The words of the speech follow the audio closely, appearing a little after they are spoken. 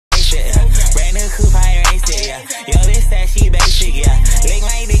Yo, this that she basic, yeah. Lick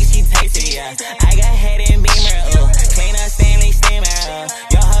my dick, she tasty, yeah. I got head and beamer, clean up Stanley steamer,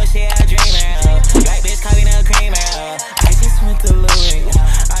 your whole shit a dreamer, black bitch calling a creamer, I just went to Louis,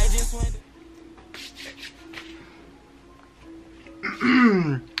 I just went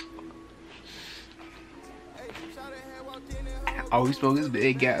Oh, we spoke this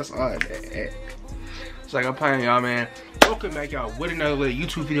big gas on that. It's like I'm playing y'all, man. Welcome back, y'all, with another little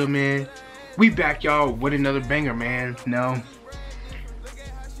YouTube video, man. We back, y'all, with another banger, man. No,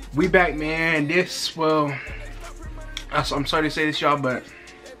 we back, man. This, well, I'm sorry to say this, y'all, but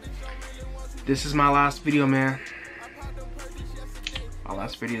this is my last video, man. My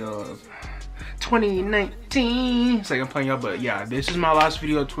last video of 2019. It's like I'm playing y'all, but yeah, this is my last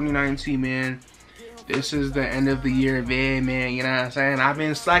video of 2019, man. This is the end of the year, man. You know what I'm saying? I've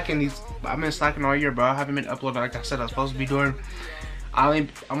been slacking all year, bro. I haven't been uploading like I said I was supposed to be doing. I'm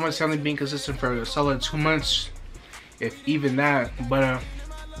gonna say only being consistent for a solid 2 months, if even that. But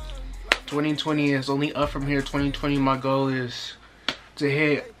 2020 is only up from here. 2020, my goal is to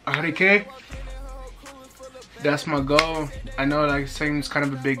hit 100K. That's my goal. I know like saying it's kind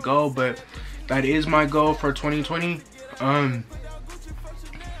of a big goal, but that is my goal for 2020.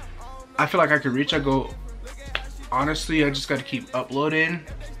 I feel like I could reach that goal. Honestly, I just gotta keep uploading.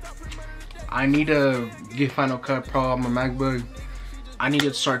 I need to get Final Cut Pro on my MacBook. I need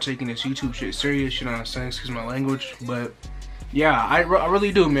to start taking this YouTube shit serious, you know what I'm saying? Excuse my language. But yeah, I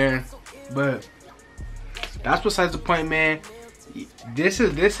really do, man. But that's besides the point, man. This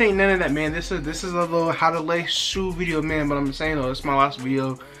ain't none of that, man. This is a little how to lace shoe video, man. But I'm saying though, it's my last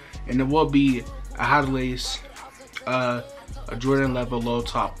video, and it will be a how to lace a Jordan level low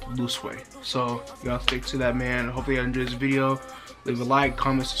top loose way. So y'all stick to that, man. Hopefully y'all enjoyed this video. Leave a like,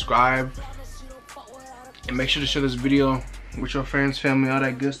 comment, subscribe, and make sure to share this video with your friends, family, all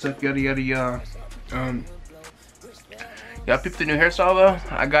that good stuff, yada yada yada. Y'all peep the new hairstyle though?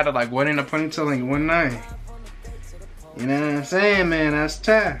 I got it like one in a ponytail like one night. You know what I'm saying, man? That's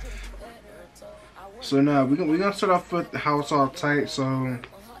tough. So now we're gonna start off with how it's all tight. So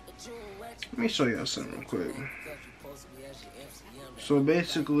let me show y'all something real quick. So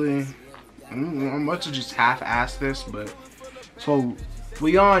basically, I'm about to just half-ass this, but so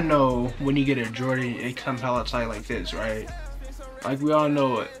we all know when you get a Jordan, it come hella tight like this, right? Like we all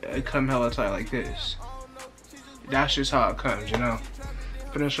know it come hella tight like this. That's just how it comes, you know.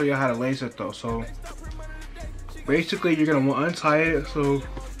 I'm gonna show you how to lace it though. So basically, you're gonna want to untie it. So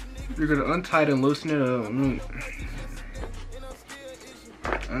you're gonna untie it and loosen it up.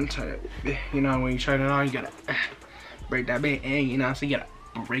 Untie it. You know, when you try it on, you gotta break that bit in, you know, so you gotta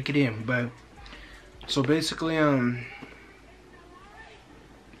break it in. But so basically,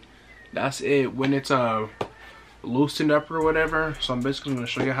 that's it when it's loosened up or whatever. So I'm basically gonna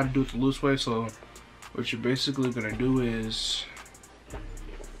show you how to do it the loose way. So what you're basically gonna do is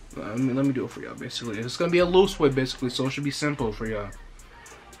let me do it for y'all. Basically, it's gonna be a loose way, basically, so it should be simple for y'all,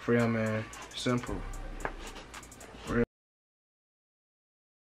 man. Simple.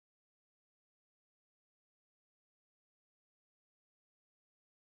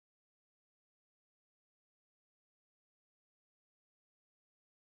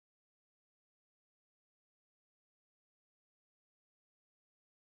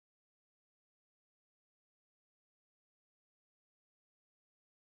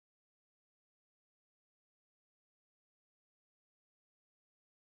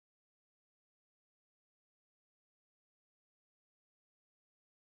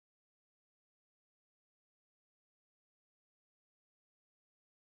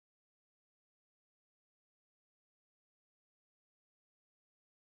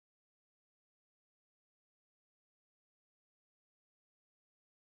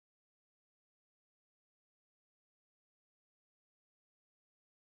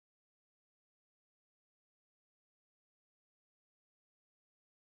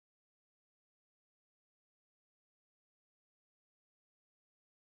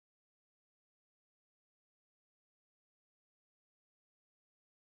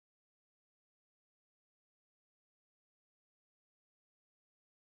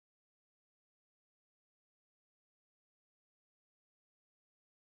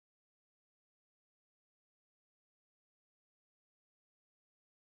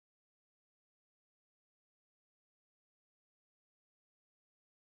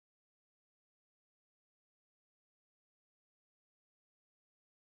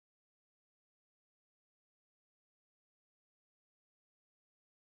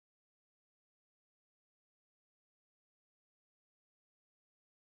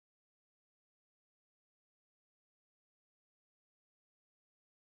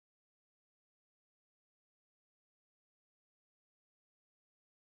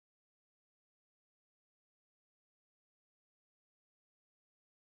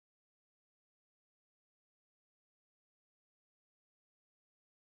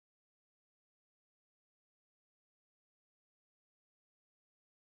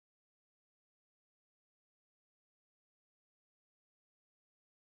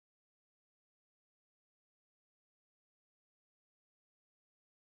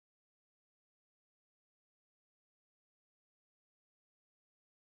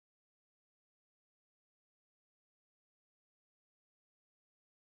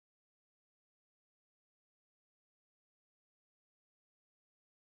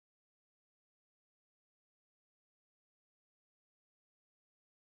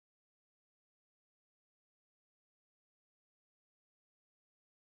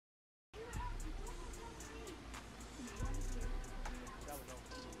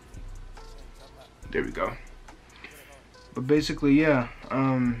 There we go. But basically, yeah,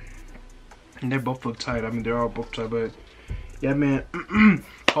 they both look tight. I mean, they're all both tight, but yeah, man.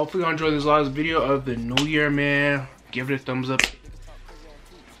 Hopefully you enjoyed this last video of the new year, man. Give it a thumbs up.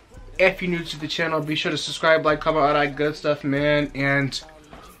 If you're new to the channel, be sure to subscribe, like, comment, all that good stuff, man. And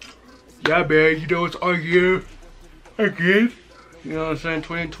yeah, man, you know, it's all year again. You know what I'm saying?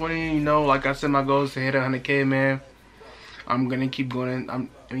 2020, you know, like I said, my goal is to hit 100K, man. I'm gonna keep going. I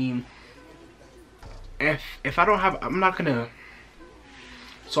mean, if I don't have, I'm not gonna.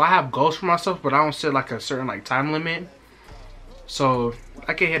 So I have goals for myself, but I don't set like a certain like time limit. So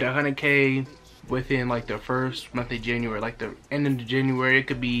I can hit 100K within like the first month of January, like the end of January. It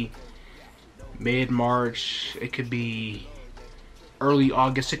could be mid-March. It could be early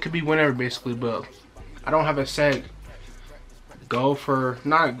August. It could be whenever, basically. But I don't have a set goal for,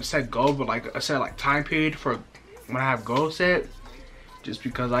 not a set goal, but like a set like time period for when I have goals set. Just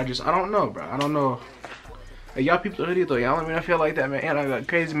because I don't know, bro. I don't know. Hey, y'all people hoodie though, y'all let me know if y'all like that, man. And I got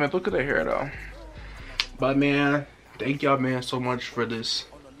crazy, man. Look at the hair though. But man, thank y'all, man, so much for this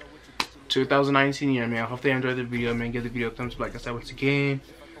 2019 year, man. I hope they enjoyed the video, man. Give the video a thumbs up, like I said, once again.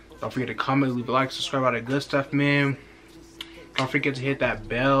 Don't forget to comment, leave a like, subscribe, all that good stuff, man. Don't forget to hit that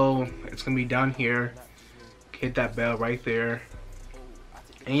bell. It's gonna be down here. Hit that bell right there.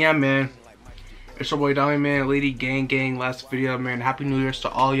 And yeah, man, it's your boy Dommy, man. Lady Gang, last video, man. Happy New Year's to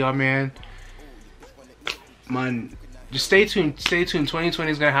all y'all, man. Man, just stay tuned.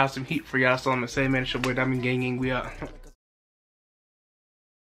 2020 is gonna have some heat for y'all. So I'm gonna say, man, it's your boy Dommy Gang. We out.